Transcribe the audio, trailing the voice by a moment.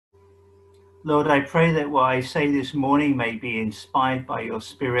Lord, I pray that what I say this morning may be inspired by your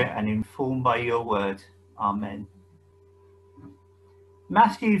Spirit and informed by your word. Amen.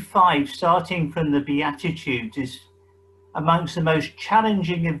 Matthew 5, starting from the Beatitudes, is amongst the most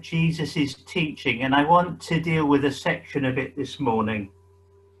challenging of Jesus's teaching, and I want to deal with a section of it this morning.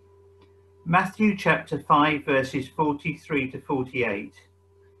 Matthew chapter 5, verses 43 to 48.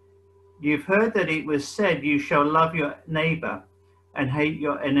 You've heard that it was said, you shall love your neighbor and hate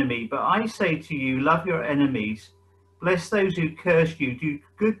your enemy. But I say to you, love your enemies, bless those who curse you, do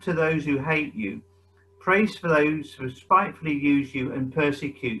good to those who hate you, praise for those who spitefully use you and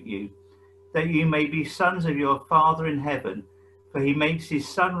persecute you, that you may be sons of your Father in heaven. For he makes his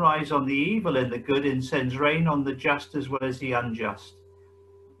sun rise on the evil and the good, and sends rain on the just as well as the unjust.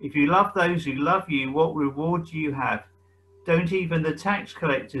 If you love those who love you, what reward do you have? Don't even the tax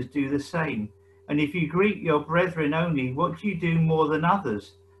collectors do the same? And if you greet your brethren only, what do you do more than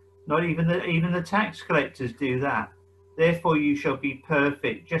others? Not even the tax collectors do that. Therefore you shall be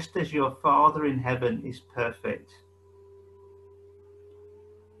perfect, just as your Father in heaven is perfect.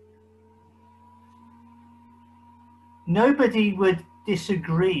 Nobody would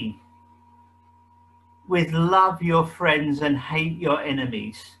disagree with love your friends and hate your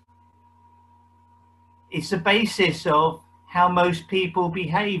enemies. It's the basis of how most people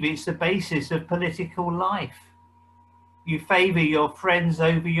behave. It's the basis of political life. You favor your friends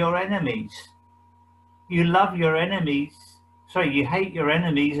over your enemies. You love your enemies. You hate your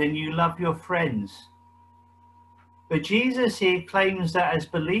enemies and you love your friends. But Jesus here claims that as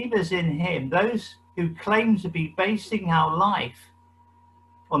believers in him, those who claim to be basing our life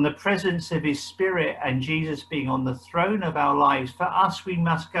on the presence of his Spirit and Jesus being on the throne of our lives, for us, we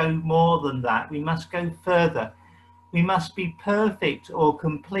must go more than that. We must go further. We must be perfect or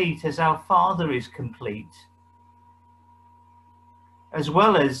complete as our Father is complete. As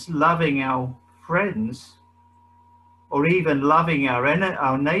well as loving our friends, or even loving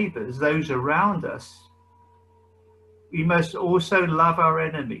our neighbors, those around us, we must also love our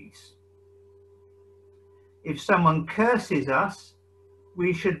enemies. If someone curses us,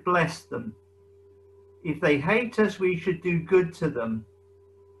 we should bless them. If they hate us, we should do good to them.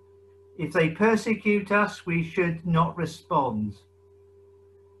 If they persecute us, we should not respond.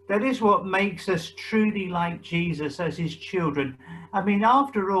 That is what makes us truly like Jesus as his children. I mean,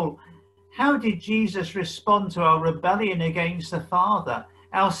 after all, how did Jesus respond to our rebellion against the Father,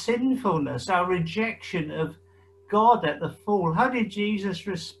 our sinfulness, our rejection of God at the fall? How did Jesus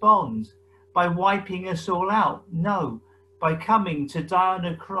respond? By wiping us all out? No, by coming to die on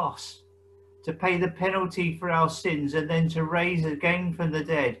a cross, to pay the penalty for our sins, and then to rise again from the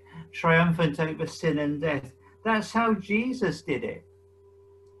dead, triumphant over sin and death. That's how Jesus did it.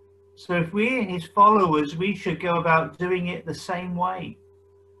 So if we're his followers, we should go about doing it the same way.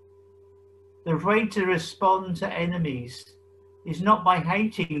 The way to respond to enemies is not by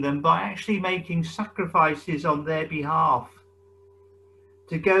hating them, but actually making sacrifices on their behalf,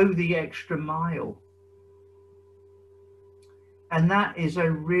 to go the extra mile. And that is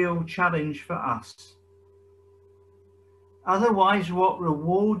a real challenge for us. Otherwise, what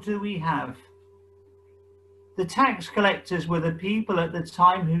reward do we have? The tax collectors were the people at the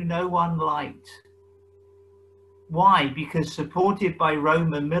time who no one liked. Why? Because supported by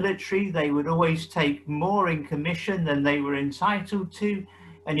Roman military, they would always take more in commission than they were entitled to.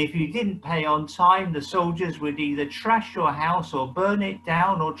 And if you didn't pay on time, the soldiers would either trash your house or burn it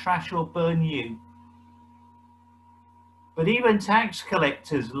down, or trash or burn you. But even tax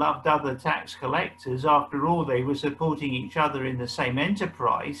collectors loved other tax collectors. After all, they were supporting each other in the same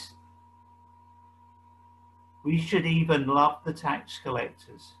enterprise. We should even love the tax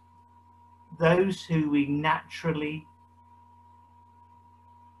collectors, those who we naturally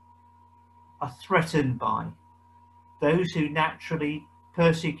are threatened by, those who naturally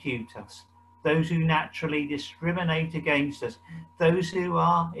persecute us, those who naturally discriminate against us, those who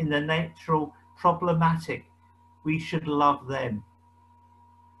are in the natural problematic. We should love them.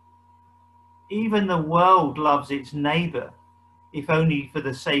 Even the world loves its neighbor, if only for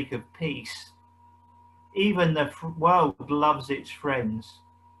the sake of peace. Even the world loves its friends.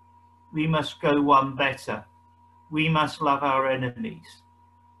 We must go one better. We must love our enemies.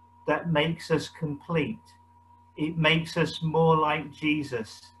 That makes us complete. It makes us more like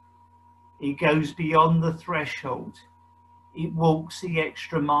Jesus. It goes beyond the threshold. It walks the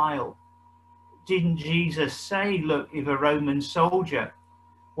extra mile. Didn't Jesus say, look, if a Roman soldier,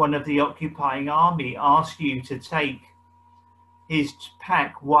 one of the occupying army, asks you to take his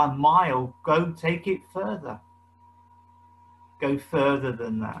pack 1 mile, go take it further. Go further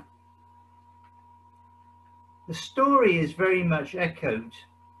than that. The story is very much echoed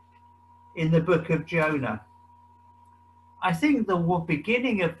in the book of Jonah. I think the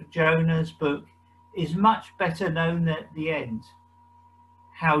beginning of Jonah's book is much better known than the end.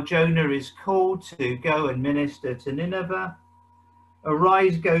 How Jonah is called to go and minister to Nineveh.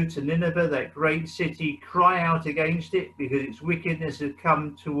 Arise, go to Nineveh, that great city, cry out against it, because its wickedness has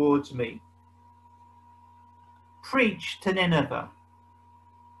come towards me. Preach to Nineveh,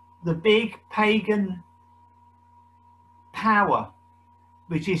 the big pagan power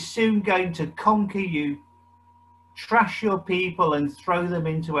which is soon going to conquer you, trash your people and throw them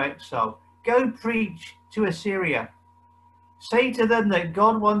into exile. Go preach to Assyria. Say to them that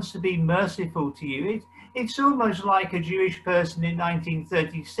God wants to be merciful to you. It's almost like a Jewish person in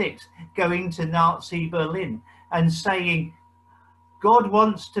 1936 going to Nazi Berlin and saying, God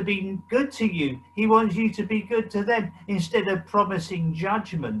wants to be good to you. He wants you to be good to them. Instead of promising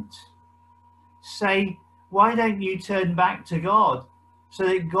judgment, say, why don't you turn back to God so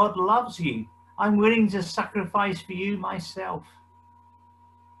that God loves you? I'm willing to sacrifice for you myself.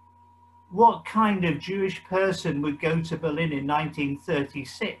 What kind of Jewish person would go to Berlin in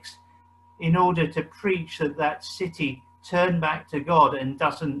 1936 in order to preach that that city turn back to God and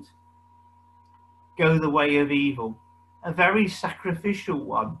doesn't go the way of evil? A very sacrificial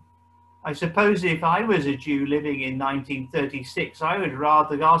one. I suppose if I was a Jew living in 1936, I would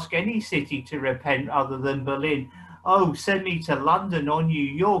rather ask any city to repent other than Berlin. Oh, send me to London or New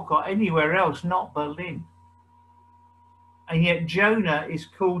York or anywhere else, not Berlin. And yet Jonah is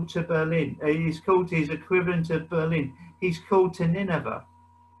called to Berlin. He's called to his equivalent of Berlin. He's called to Nineveh.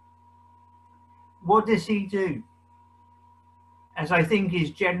 What does he do? As I think is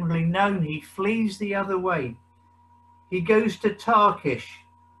generally known, he flees the other way. He goes to Tarshish.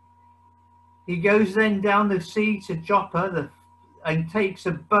 He goes then down the sea to Joppa and takes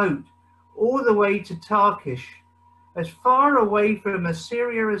a boat all the way to Tarshish, as far away from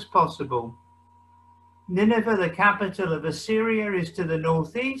Assyria as possible. Nineveh, the capital of Assyria, is to the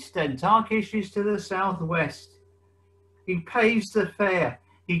northeast and Tarshish is to the southwest. He pays the fare.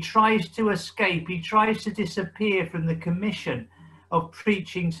 He tries to escape. He tries to disappear from the commission of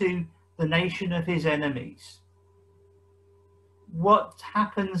preaching to the nation of his enemies. What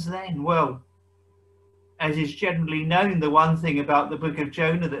happens then? Well, as is generally known, the one thing about the book of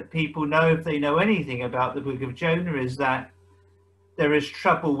Jonah that people know, if they know anything about the book of Jonah, is that there is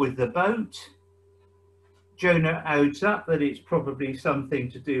trouble with the boat. Jonah owns up that it's probably something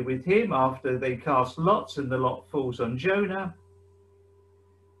to do with him after they cast lots and the lot falls on Jonah.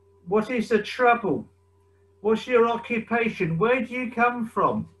 What is the trouble? What's your occupation? Where do you come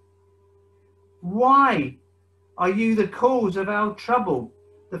from? Why are you the cause of our trouble?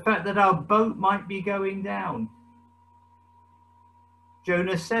 The fact that our boat might be going down.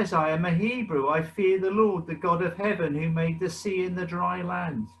 Jonah says, I am a Hebrew. I fear the Lord, the God of heaven, who made the sea and the dry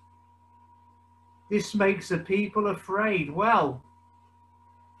land. This makes the people afraid. Well,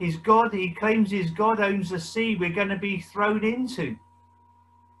 his God, he claims his God owns the sea we're going to be thrown into.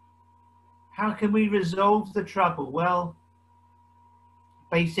 How can we resolve the trouble? Well,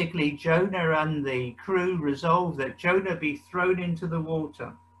 basically Jonah and the crew resolve that Jonah be thrown into the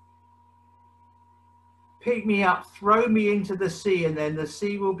water. Pick me up, throw me into the sea, and then the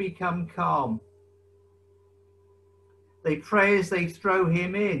sea will become calm. They pray as they throw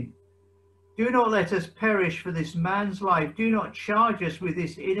him in. Do not let us perish for this man's life. Do not charge us with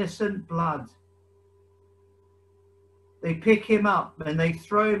this innocent blood. They pick him up and they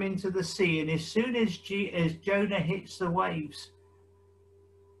throw him into the sea. And as soon as Jonah hits the waves,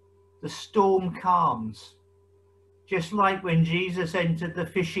 the storm calms. Just like when Jesus entered the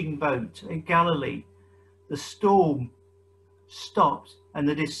fishing boat at Galilee, the storm stopped and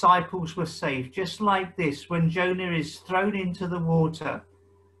the disciples were safe. Just like this, when Jonah is thrown into the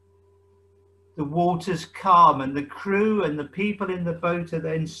waters calm and the crew and the people in the boat are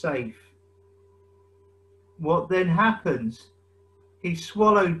then safe. What then happens? He's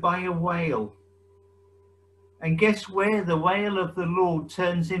swallowed by a whale. And guess where the whale of the Lord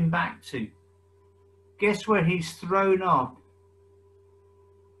turns him back to? Guess where he's thrown up?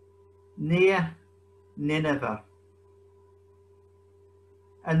 Near Nineveh.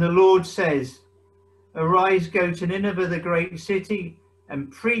 And the Lord says, arise, go to Nineveh, the great city, and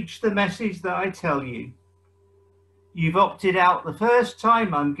preach the message that I tell you. You've opted out the first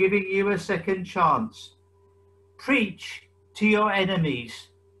time, I'm giving you a second chance. Preach to your enemies.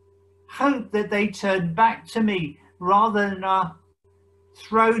 Hope that they turn back to me rather than are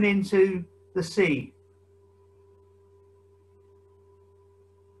thrown into the sea.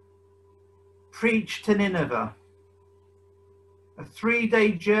 Preach to Nineveh. A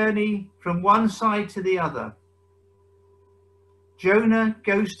 3-day journey from one side to the other. Jonah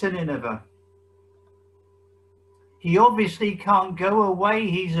goes to Nineveh. He obviously can't go away.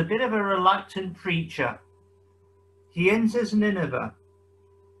 He's a bit of a reluctant preacher. He enters Nineveh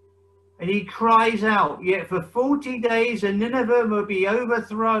and he cries out, "Yet for 40 days and Nineveh will be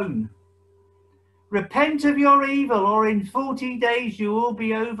overthrown. Repent of your evil, or in 40 days you will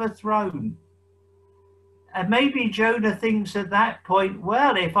be overthrown." And maybe Jonah thinks at that point,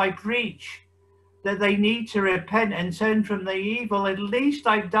 well, if I preach that they need to repent and turn from their evil, at least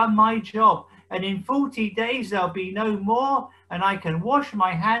I've done my job. And in 40 days there'll be no more, and I can wash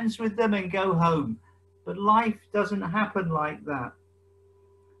my hands with them and go home. But life doesn't happen like that.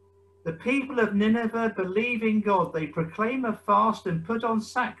 The people of Nineveh believe in God. They proclaim a fast and put on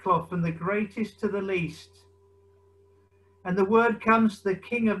sackcloth from the greatest to the least. And the word comes to the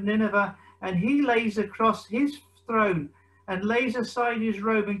king of Nineveh, and he lays across his throne and lays aside his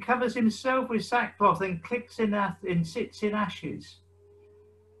robe and covers himself with sackcloth and sits in ashes.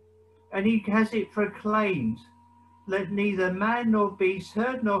 And he has it proclaimed, "Let neither man nor beast,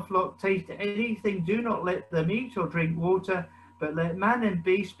 herd nor flock taste anything. Do not let them eat or drink water, but let man and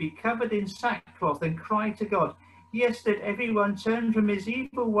beast be covered in sackcloth and cry to God. Yes, let everyone turn from his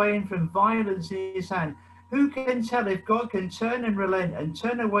evil way and from violence in his hand. Who can tell if God can turn and relent and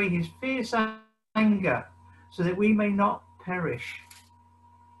turn away his fierce anger so that we may not perish?"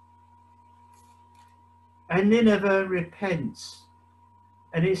 And Nineveh repents.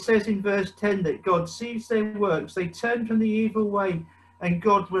 And it says in verse 10 that God sees their works. They turn from the evil way and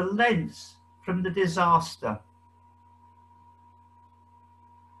God relents from the disaster.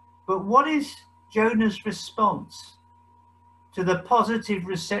 But what is Jonah's response to the positive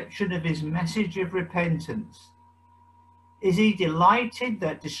reception of his message of repentance? Is he delighted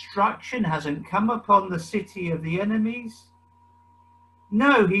that destruction hasn't come upon the city of the enemies?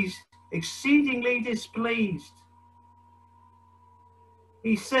 No, he's exceedingly displeased.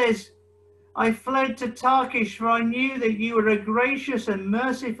 He says, "I fled to Tarshish, for I knew that you were a gracious and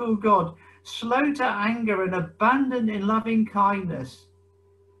merciful God, slow to anger and abundant in loving kindness.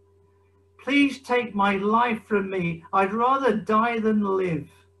 Please take my life from me. I'd rather die than live."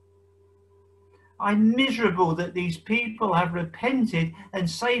 I'm miserable that these people have repented and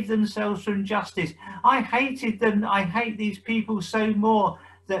saved themselves from justice. I hated them. I hate these people so more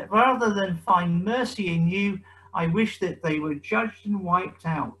that rather than find mercy in you, I wish that they were judged and wiped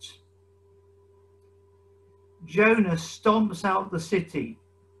out. Jonah stomps out the city,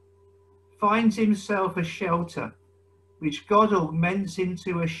 finds himself a shelter, which God augments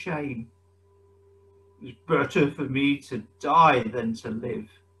into a shame. "It's better for me to die than to live."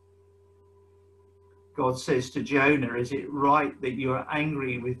 God says to Jonah, "Is it right that you are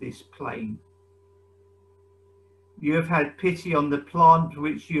angry with this plain? You have had pity on the plant for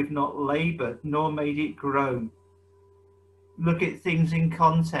which you have not labored, nor made it grow." Look at things in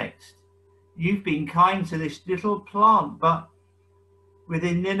context. You've been kind to this little plant, but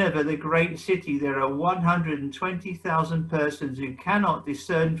within Nineveh, the great city, there are 120,000 persons who cannot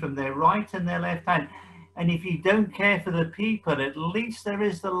discern from their right and their left hand. And if you don't care for the people, at least there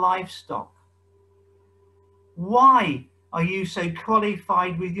is the livestock. Why are you so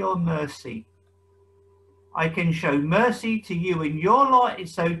qualified with your mercy? I can show mercy to you and your lot,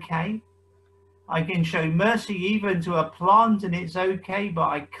 it's okay. I can show mercy even to a plant and it's okay, but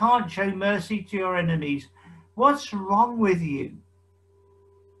I can't show mercy to your enemies. What's wrong with you?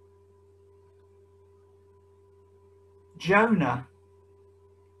 Jonah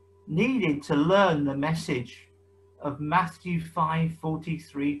needed to learn the message of Matthew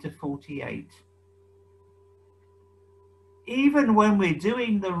 5:43 to 48. Even when we're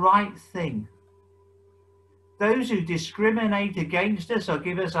doing the right thing, those who discriminate against us or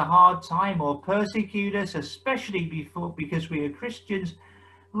give us a hard time or persecute us, especially because we are Christians,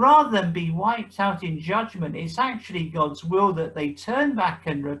 rather than be wiped out in judgment, it's actually God's will that they turn back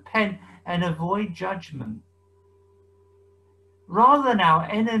and repent and avoid judgment. Rather than our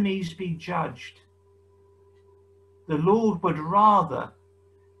enemies be judged, the Lord would rather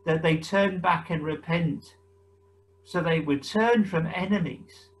that they turn back and repent, so they would turn from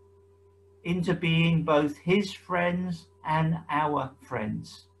enemies into being both his friends and our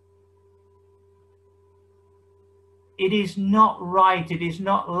friends. It is not right, it is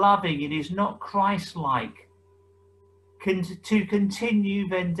not loving, it is not Christ-like to continue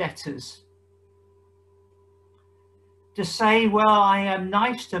vendettas. To say, well, I am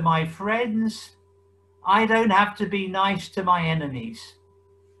nice to my friends, I don't have to be nice to my enemies.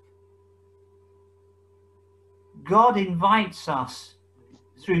 God invites us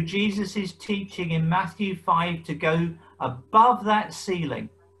through Jesus's teaching in Matthew 5 to go above that ceiling,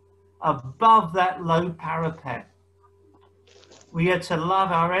 above that low parapet. We are to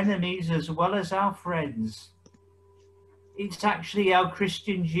love our enemies as well as our friends. It's actually our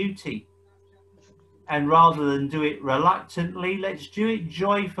Christian duty. And rather than do it reluctantly, let's do it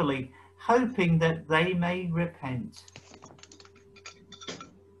joyfully, hoping that they may repent.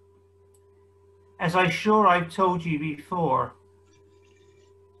 As I'm sure I've told you before,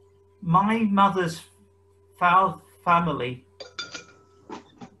 my mother's family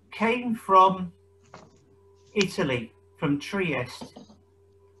came from Italy, from Trieste,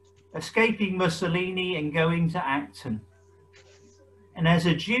 escaping Mussolini and going to Acton. And as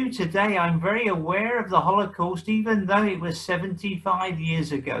a Jew today, I'm very aware of the Holocaust, even though it was 75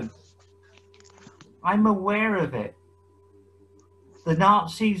 years ago. I'm aware of it. The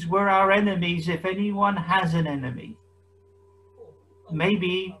Nazis were our enemies, if anyone has an enemy.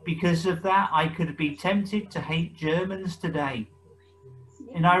 Maybe because of that, I could be tempted to hate Germans today.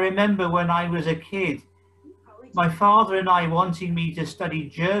 And I remember when I was a kid, my father and I wanting me to study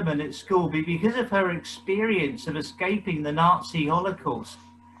German at school, but because of her experience of escaping the Nazi Holocaust,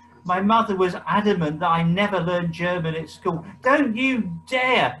 my mother was adamant that I never learn German at school. Don't you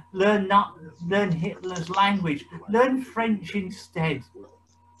dare learn Hitler's language. Learn French instead.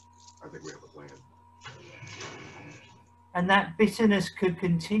 I think we have a plan. And that bitterness could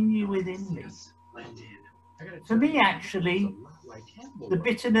continue within me. For me, actually, the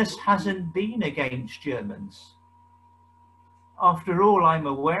bitterness hasn't been against Germans. After all, I'm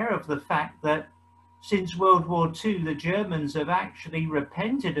aware of the fact that since World War II, the Germans have actually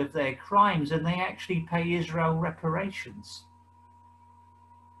repented of their crimes and they actually pay Israel reparations.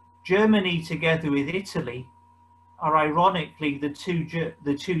 Germany, together with Italy, are ironically the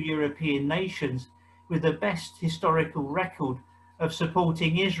two European nations with the best historical record of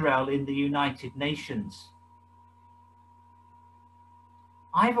supporting Israel in the United Nations.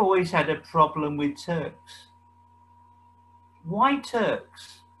 I've always had a problem with Turks. Why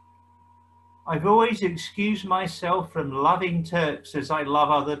Turks? I've always excused myself from loving Turks as I love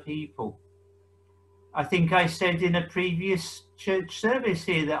other people. I think I said in a previous church service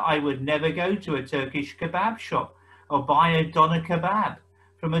here that I would never go to a Turkish kebab shop or buy a doner kebab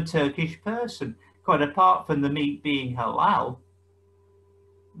from a Turkish person, quite apart from the meat being halal.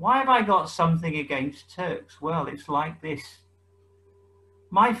 Why have I got something against Turks? Well, it's like this.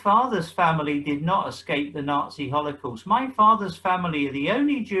 My father's family did not escape the Nazi Holocaust. My father's family are the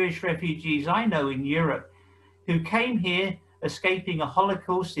only Jewish refugees I know in Europe who came here escaping a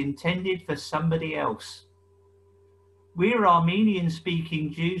Holocaust intended for somebody else. We're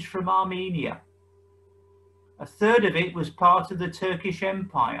Armenian-speaking Jews from Armenia. A third of it was part of the Turkish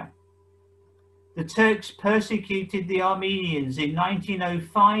Empire. The Turks persecuted the Armenians. In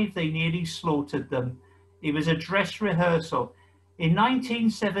 1905, they nearly slaughtered them. It was a dress rehearsal. In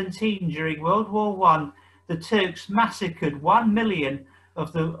 1917, during World War I, the Turks massacred 1 million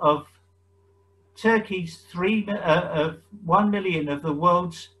of Turkey's 1 million of the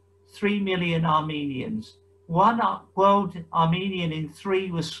world's 3 million Armenians. One world Armenian in 3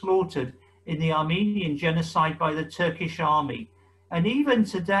 was slaughtered in the Armenian genocide by the Turkish army. And even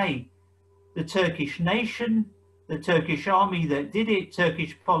today, the Turkish nation, the Turkish army that did it,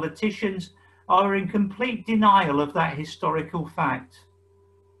 Turkish politicians are in complete denial of that historical fact.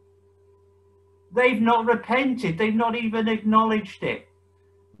 They've not repented, they've not even acknowledged it.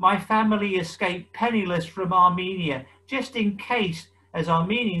 My family escaped penniless from Armenia, just in case, as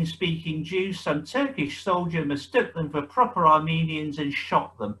Armenian-speaking Jews, some Turkish soldier mistook them for proper Armenians and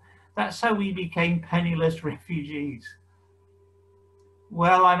shot them. That's how we became penniless refugees.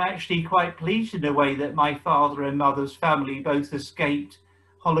 Well, I'm actually quite pleased in a way that my father and mother's family both escaped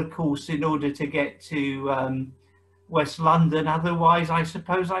Holocaust in order to get to West London. Otherwise, I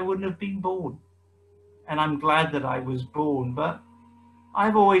suppose I wouldn't have been born. And I'm glad that I was born, but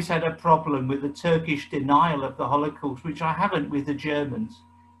I've always had a problem with the Turkish denial of the Holocaust, which I haven't with the Germans.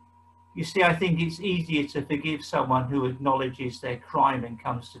 You see, I think it's easier to forgive someone who acknowledges their crime and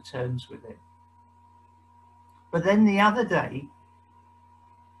comes to terms with it. But then the other day,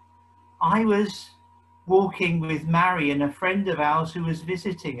 I was walking with Marion, a friend of ours who was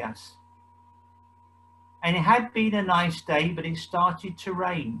visiting us. And it had been a nice day, but it started to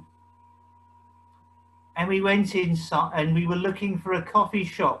rain. And we went inside and we were looking for a coffee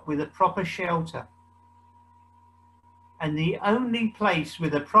shop with a proper shelter. And the only place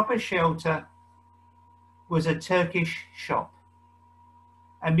with a proper shelter was a Turkish shop.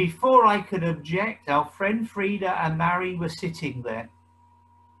 And before I could object, our friend Frida and Mary were sitting there.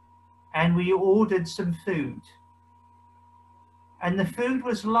 And we ordered some food. And the food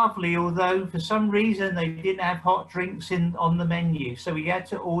was lovely, although for some reason they didn't have hot drinks on the menu. So we had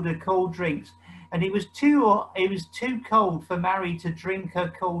to order cold drinks. and it was too cold for Mary to drink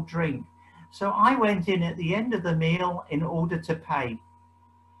her cold drink. So I went in at the end of the meal in order to pay.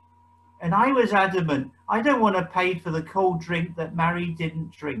 And I was adamant, I don't want to pay for the cold drink that Mary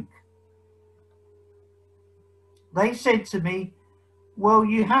didn't drink. They said to me, well,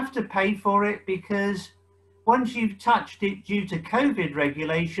 you have to pay for it because once you've touched it due to COVID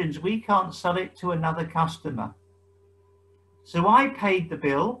regulations, we can't sell it to another customer. So I paid the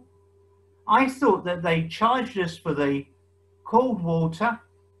bill. I thought that they charged us for the cold water,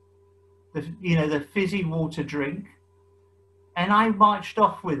 the fizzy water drink, and I marched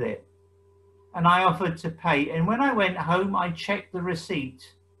off with it. And I offered to pay. And when I went home, I checked the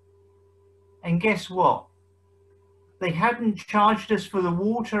receipt. And guess what? They hadn't charged us for the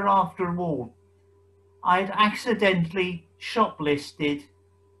water after all. I'd accidentally shoplifted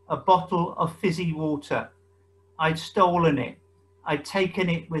a bottle of fizzy water. I'd stolen it. I'd taken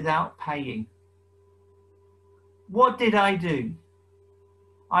it without paying. What did I do?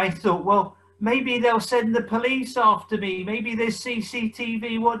 I thought, well, maybe they'll send the police after me. Maybe there's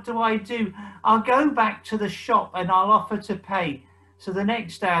CCTV. What do I do? I'll go back to the shop and I'll offer to pay. So the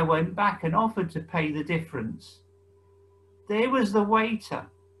next day I went back and offered to pay the difference. There was the waiter.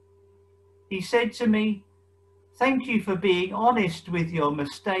 He said to me, thank you for being honest with your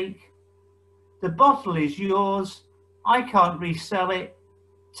mistake. The bottle is yours. I can't resell it.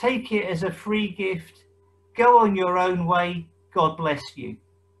 Take it as a free gift. Go on your own way. God bless you.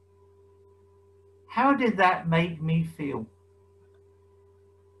 How did that make me feel?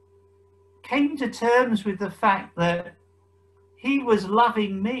 Came to terms with the fact that he was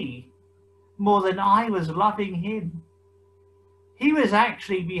loving me more than I was loving him. He was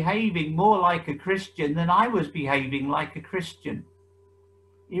actually behaving more like a Christian than I was behaving like a Christian.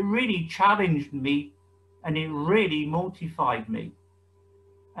 It really challenged me and it really mortified me.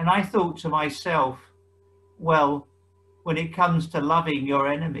 And I thought to myself, well, when it comes to loving your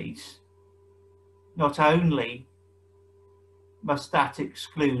enemies, not only must that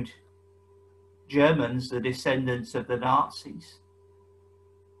exclude Germans, the descendants of the Nazis,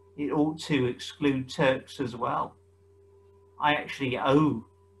 it ought to exclude Turks as well. I actually owe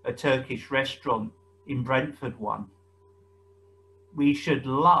a Turkish restaurant in Brentford one. We should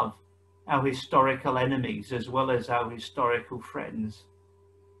love our historical enemies as well as our historical friends.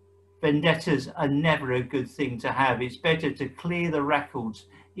 Vendettas are never a good thing to have. It's better to clear the records,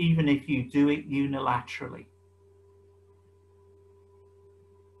 even if you do it unilaterally.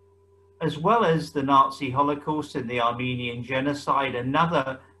 As well as the Nazi Holocaust and the Armenian genocide,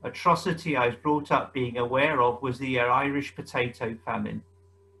 another atrocity I was brought up being aware of was the Irish potato famine.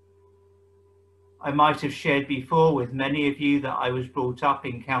 I might have shared before with many of you that I was brought up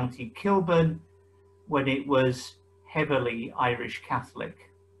in County Kilburn when it was heavily Irish Catholic.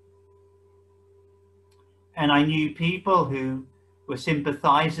 And I knew people who were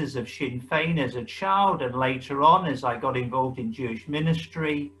sympathisers of Sinn Féin as a child, and later on as I got involved in Jewish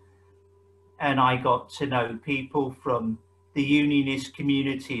ministry and I got to know people from the Unionist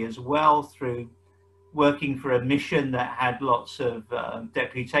community as well through working for a mission that had lots of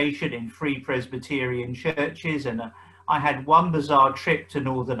deputation in free Presbyterian churches. And I had one bizarre trip to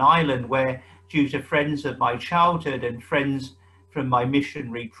Northern Ireland where, due to friends of my childhood and friends from my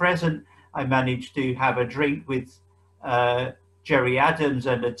missionary present, I managed to have a drink with Jerry Adams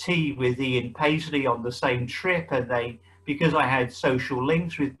and a tea with Ian Paisley on the same trip. And because I had social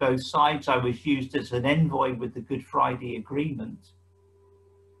links with both sides, I was used as an envoy with the Good Friday Agreement.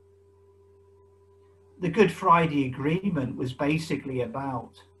 The Good Friday Agreement was basically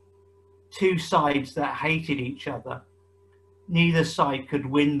about two sides that hated each other. Neither side could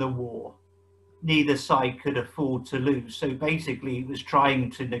win the war. Neither side could afford to lose. So basically it was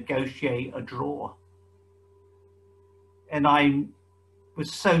trying to negotiate a draw. And I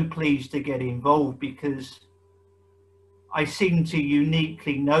was so pleased to get involved because I seem to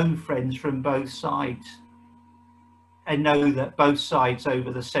uniquely know friends from both sides and know that both sides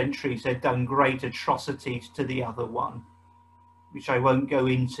over the centuries had done great atrocities to the other one, which I won't go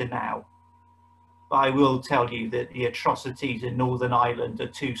into now. But I will tell you that the atrocities in Northern Ireland are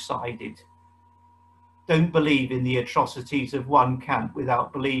two-sided. Don't believe in the atrocities of one camp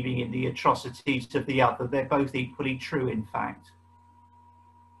without believing in the atrocities of the other. They're both equally true, in fact.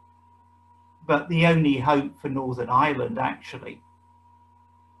 But the only hope for Northern Ireland, actually,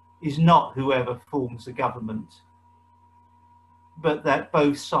 is not whoever forms the government, but that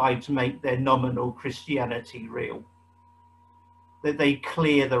both sides make their nominal Christianity real, that they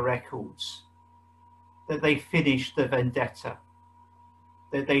clear the records, that they finish the vendetta,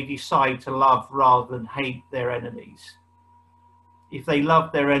 that they decide to love rather than hate their enemies. If they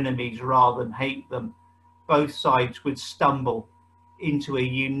love their enemies rather than hate them, both sides would stumble into a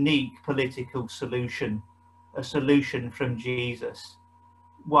unique political solution, a solution from Jesus,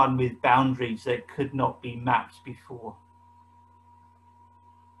 one with boundaries that could not be mapped before.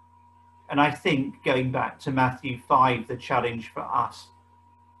 And I think, going back to Matthew 5, the challenge for us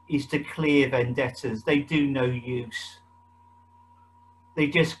is to clear vendettas. They do no use. They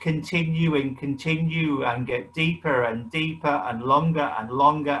just continue and get deeper and deeper and longer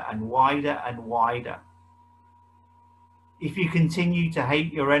and wider and wider. If you continue to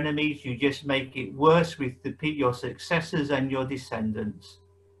hate your enemies, you just make it worse with your successors and your descendants.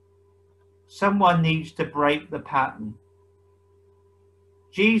 Someone needs to break the pattern.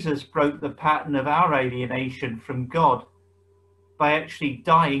 Jesus broke the pattern of our alienation from God by actually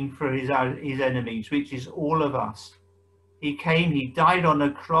dying for his enemies, which is all of us. He came, he died on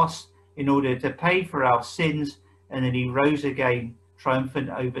a cross in order to pay for our sins, and then he rose again,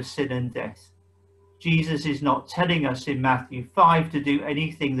 triumphant over sin and death. Jesus is not telling us in Matthew 5 to do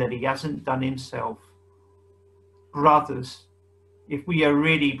anything that he hasn't done himself. Brothers, if we are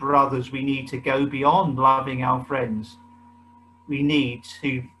really brothers, we need to go beyond loving our friends. We need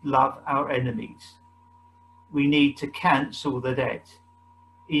to love our enemies. We need to cancel the debt,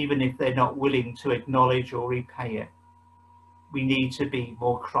 even if they're not willing to acknowledge or repay it. We need to be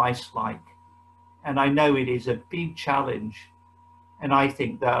more Christ-like. And I know it is a big challenge. And I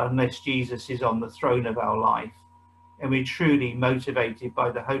think that unless Jesus is on the throne of our life, and we're truly motivated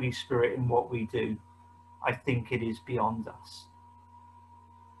by the Holy Spirit in what we do, I think it is beyond us.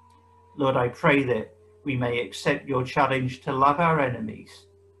 Lord, I pray that we may accept your challenge to love our enemies.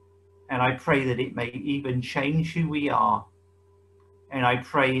 And I pray that it may even change who we are. And I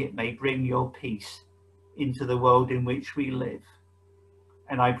pray it may bring your peace into the world in which we live.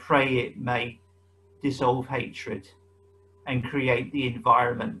 And I pray it may dissolve hatred and create the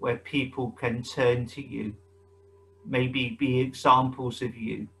environment where people can turn to you, maybe be examples of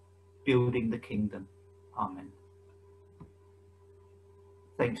you building the kingdom. Amen.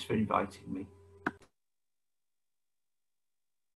 Thanks for inviting me.